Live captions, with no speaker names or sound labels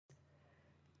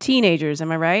Teenagers,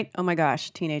 am I right? Oh my gosh,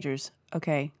 teenagers.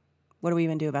 Okay, what do we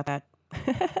even do about that?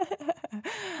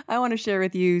 I want to share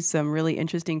with you some really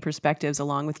interesting perspectives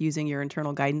along with using your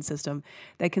internal guidance system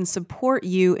that can support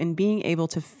you in being able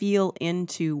to feel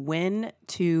into when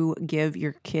to give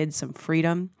your kids some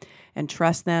freedom and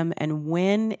trust them, and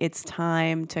when it's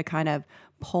time to kind of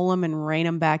pull them and rein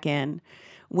them back in,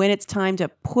 when it's time to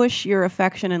push your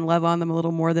affection and love on them a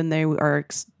little more than they are,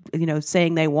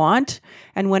 saying they want,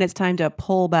 and when it's time to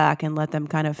pull back and let them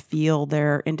kind of feel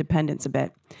their independence a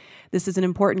bit. This is an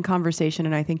important conversation,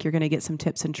 and I think you're going to get some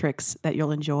tips and tricks that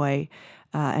you'll enjoy,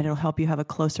 and it'll help you have a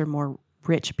closer, more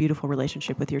rich, beautiful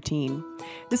relationship with your teen.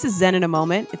 This is Zen in a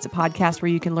Moment. It's a podcast where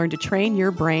you can learn to train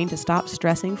your brain to stop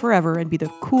stressing forever and be the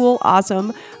cool,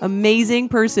 awesome, amazing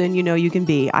person you know you can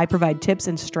be. I provide tips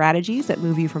and strategies that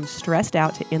move you from stressed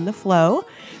out to in the flow.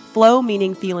 Flow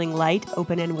meaning feeling light,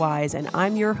 open, and wise. And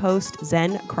I'm your host,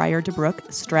 Zen Cryer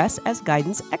DeBrook, stress as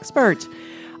guidance expert.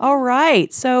 All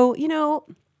right. So,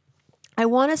 I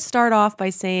want to start off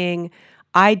by saying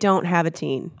I don't have a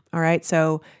teen. All right.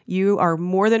 So you are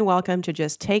more than welcome to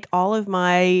just take all of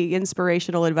my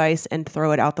inspirational advice and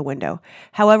throw it out the window.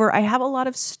 However, I have a lot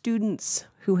of students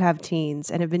who have teens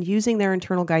and have been using their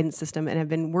internal guidance system and have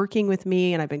been working with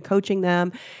me, and I've been coaching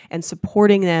them and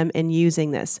supporting them in using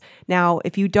this. Now,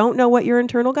 if you don't know what your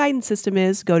internal guidance system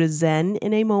is, go to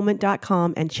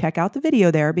zeninAmoment.com and check out the video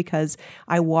there, because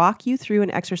I walk you through an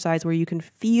exercise where you can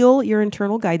feel your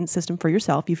internal guidance system for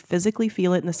yourself. You physically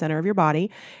feel it in the center of your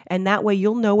body, and that way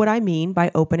you'll know what I mean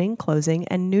by opening, closing,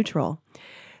 and neutral.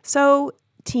 So,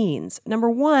 teens,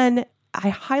 number one, I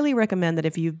highly recommend that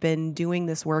if you've been doing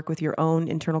this work with your own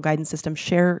internal guidance system,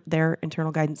 share their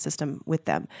internal guidance system with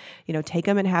them. Take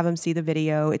them and have them see the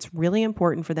video. It's really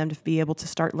important for them to be able to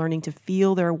start learning to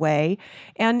feel their way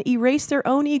and erase their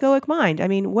own egoic mind. I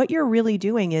mean, what you're really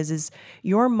doing is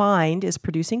your mind is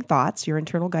producing thoughts. Your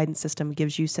internal guidance system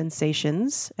gives you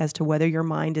sensations as to whether your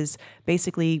mind is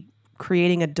basically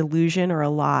creating a delusion or a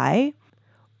lie,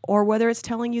 or whether it's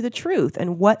telling you the truth,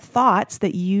 and what thoughts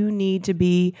that you need to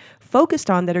be focused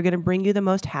on that are going to bring you the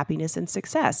most happiness and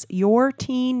success. Your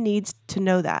teen needs to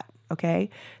know that, okay?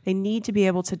 They need to be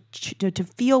able to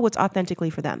feel what's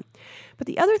authentically for them. But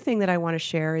the other thing that I want to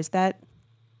share is that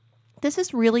this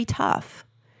is really tough.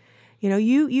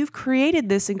 You've created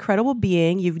this incredible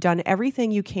being. You've done everything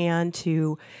you can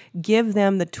to give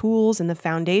them the tools and the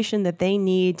foundation that they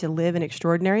need to live an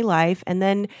extraordinary life. And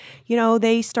then,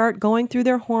 they start going through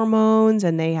their hormones,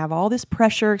 and they have all this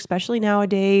pressure, especially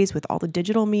nowadays with all the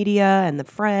digital media and the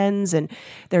friends. And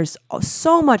there's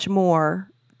so much more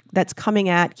that's coming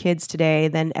at kids today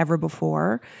than ever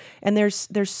before. And there's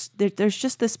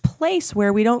just this place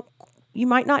where you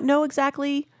might not know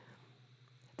exactly.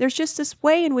 There's just this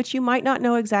way in which you might not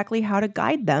know exactly how to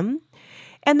guide them.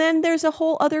 And then there's a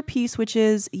whole other piece, which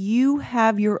is you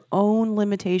have your own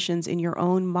limitations in your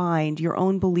own mind, your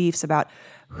own beliefs about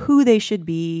who they should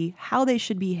be, how they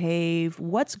should behave,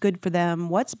 what's good for them,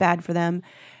 what's bad for them.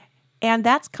 And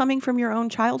that's coming from your own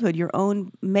childhood, your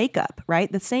own makeup,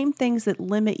 right? The same things that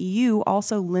limit you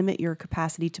also limit your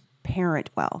capacity to parent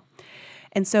well.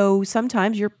 And so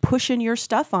sometimes you're pushing your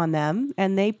stuff on them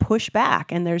and they push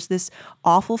back, and there's this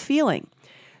awful feeling.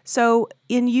 So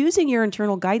in using your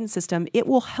internal guidance system, it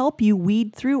will help you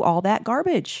weed through all that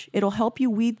garbage. It'll help you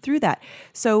weed through that.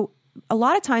 So a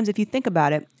lot of times, if you think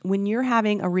about it, when you're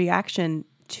having a reaction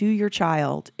to your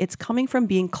child, it's coming from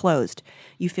being closed.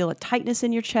 You feel a tightness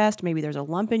in your chest. Maybe there's a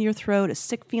lump in your throat, a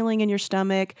sick feeling in your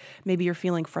stomach. Maybe you're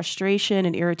feeling frustration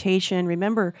and irritation.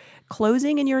 Remember,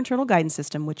 closing in your internal guidance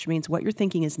system, which means what you're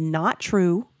thinking is not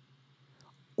true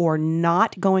or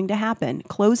not going to happen.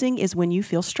 Closing is when you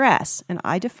feel stress. And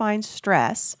I define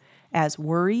stress as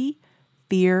worry,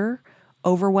 fear,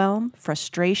 overwhelm,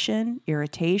 frustration,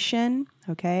 irritation.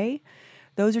 Okay?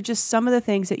 Those are just some of the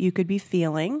things that you could be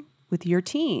feeling with your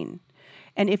teen.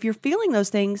 And if you're feeling those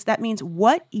things, that means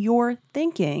what you're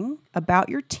thinking about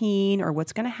your teen or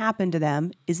what's going to happen to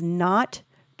them is not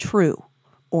true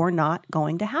or not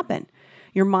going to happen.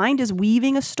 Your mind is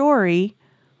weaving a story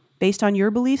based on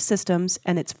your belief systems,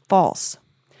 and it's false.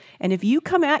 And if you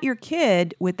come at your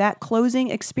kid with that closing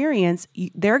experience,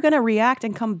 they're going to react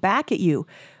and come back at you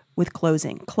with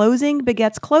closing. Closing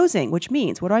begets closing, which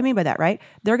means, what do I mean by that, right?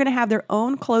 They're going to have their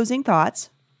own closing thoughts,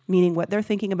 meaning what they're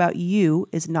thinking about you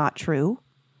is not true.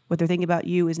 What they're thinking about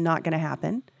you is not going to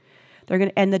happen.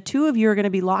 And the two of you are going to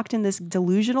be locked in this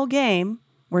delusional game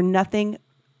where nothing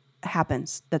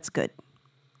happens that's good.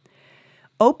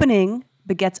 Opening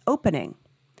begets opening.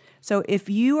 So if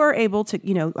you are able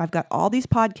to, I've got all these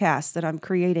podcasts that I'm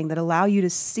creating that allow you to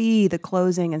see the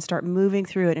closing and start moving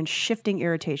through it and shifting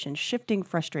irritation, shifting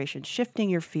frustration, shifting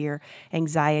your fear,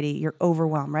 anxiety, your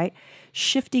overwhelm, right?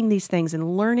 Shifting these things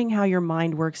and learning how your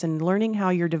mind works and learning how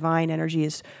your divine energy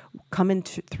is coming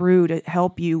through to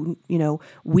help you,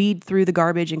 weed through the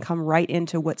garbage and come right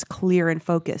into what's clear and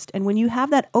focused. And when you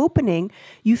have that opening,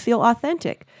 you feel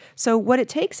authentic. So what it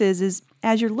takes is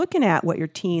as you're looking at what your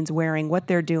teen's wearing, what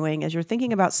they're doing, as you're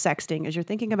thinking about sexting, as you're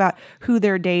thinking about who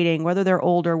they're dating, whether they're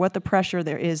older, what the pressure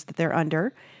there is that they're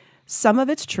under, some of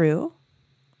it's true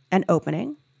and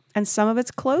opening, and some of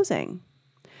it's closing.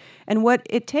 And what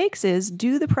it takes is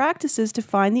do the practices to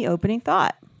find the opening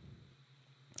thought,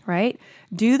 right?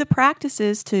 Do the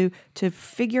practices to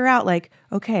figure out like,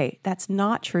 okay, that's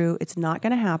not true. It's not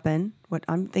going to happen. What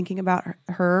I'm thinking about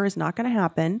her is not going to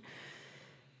happen.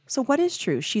 So what is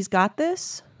true? She's got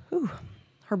this. Ooh,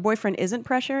 her boyfriend isn't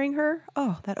pressuring her.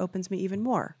 Oh, that opens me even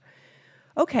more.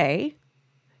 Okay.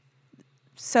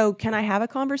 So can I have a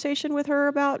conversation with her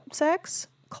about sex?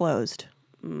 Closed.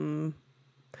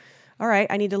 All right.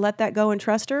 I need to let that go and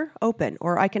trust her. Open.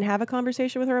 Or I can have a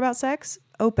conversation with her about sex.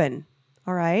 Open.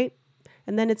 All right.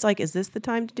 And then it's like, is this the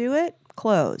time to do it?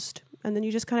 Closed. And then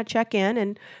you just kind of check in,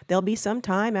 and there'll be some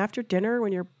time after dinner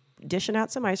when you're dishing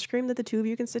out some ice cream that the two of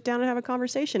you can sit down and have a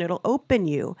conversation. It'll open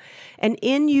you. And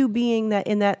in you being that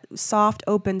in that soft,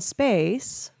 open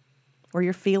space where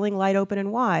you're feeling light, open,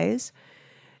 and wise,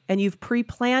 and you've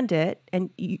pre-planned it, and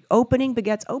opening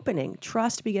begets opening.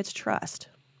 Trust begets trust.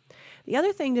 The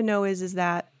other thing to know is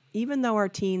that even though our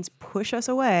teens push us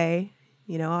away,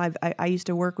 I used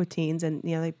to work with teens and,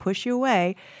 they push you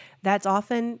away, that's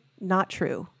often not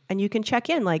true. And you can check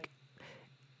in like,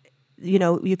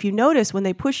 if you notice when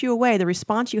they push you away, the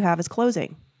response you have is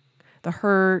closing. The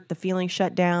hurt, the feeling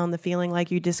shut down, the feeling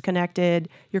like you disconnected,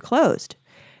 you're closed.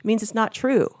 It means it's not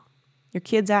true. Your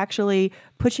kid's actually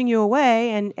pushing you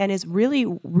away and is really,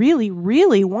 really,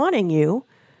 really wanting you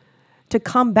to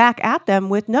come back at them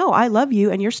with, no, I love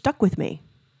you and you're stuck with me.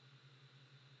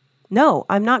 No,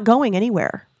 I'm not going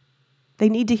anywhere. They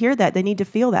need to hear that. They need to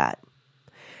feel that.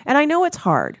 And I know it's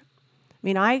hard. I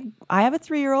mean, I have a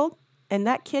 3-year-old. And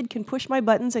that kid can push my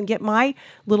buttons and get my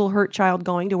little hurt child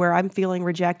going to where I'm feeling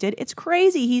rejected. It's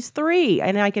crazy. He's 3.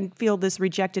 And I can feel this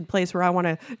rejected place where I want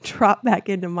to drop back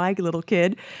into my little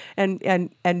kid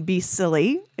and be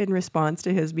silly in response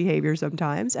to his behavior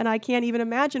sometimes. And I can't even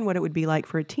imagine what it would be like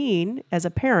for a teen as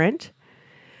a parent.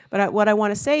 But what I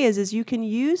want to say is you can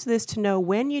use this to know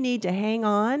when you need to hang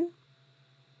on,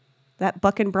 that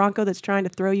bucking bronco that's trying to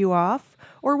throw you off,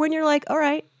 or when you're like, all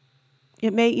right,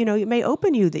 it may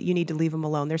open you that you need to leave them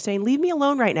alone. They're saying, leave me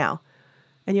alone right now.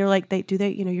 And you're like,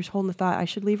 you're holding the thought, I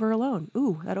should leave her alone.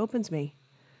 Ooh, that opens me.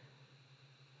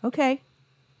 Okay.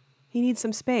 He needs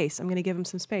some space. I'm going to give him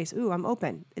some space. Ooh, I'm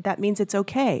open. That means it's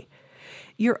okay.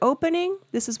 You're opening.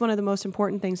 This is one of the most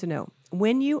important things to know.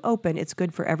 When you open, it's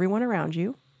good for everyone around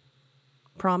you.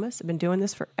 Promise. I've been doing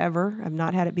this forever. I've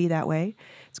not had it be that way.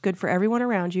 It's good for everyone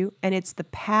around you. And it's the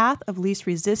path of least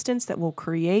resistance that will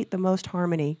create the most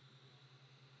harmony.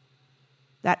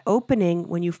 That opening,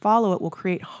 when you follow it, will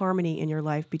create harmony in your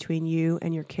life between you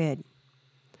and your kid.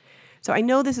 So I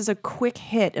know this is a quick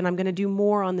hit, and I'm going to do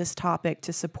more on this topic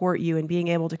to support you in being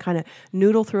able to kind of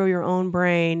noodle through your own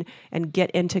brain and get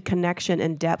into connection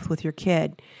and depth with your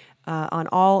kid on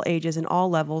all ages and all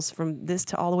levels, from this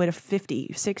to all the way to 50,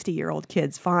 60-year-old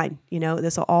kids. Fine.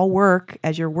 This will all work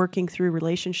as you're working through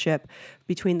relationship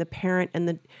between the parent and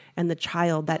the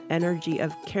child, that energy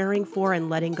of caring for and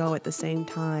letting go at the same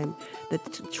time, the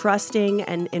trusting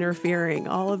and interfering,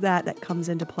 all of that comes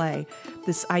into play.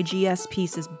 This IGS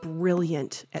piece is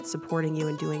brilliant at supporting you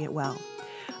and doing it well.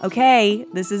 Okay,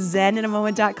 this is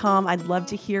ZenInAMoment.com. I'd love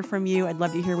to hear from you. I'd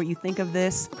love to hear what you think of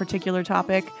this particular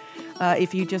topic.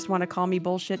 If you just want to call me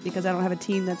bullshit because I don't have a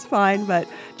teen, that's fine, but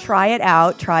try it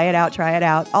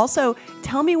out. Also,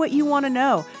 tell me what you want to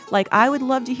know. Like, I would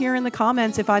love to hear in the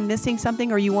comments if I'm missing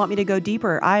something or you want me to go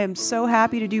deeper. I am so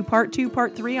happy to do part 2,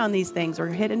 part 3 on these things, or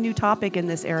hit a new topic in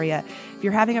this area. If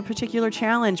you're having a particular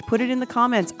challenge, put it in the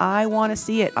comments. I want to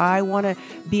see it. I want to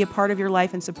be a part of your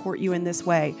life and support you in this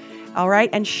way. All right.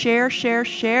 And share.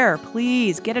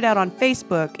 Please get it out on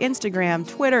Facebook, Instagram,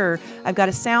 Twitter. I've got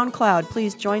a SoundCloud.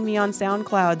 Please join me on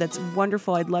SoundCloud. That's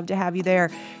wonderful. I'd love to have you there.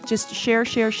 Just share.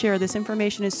 This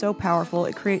information is so powerful.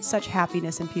 It creates such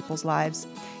happiness in people's lives,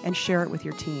 and share it with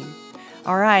your team.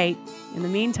 All right. In the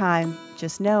meantime,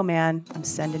 just know, man, I'm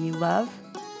sending you love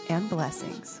and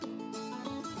blessings.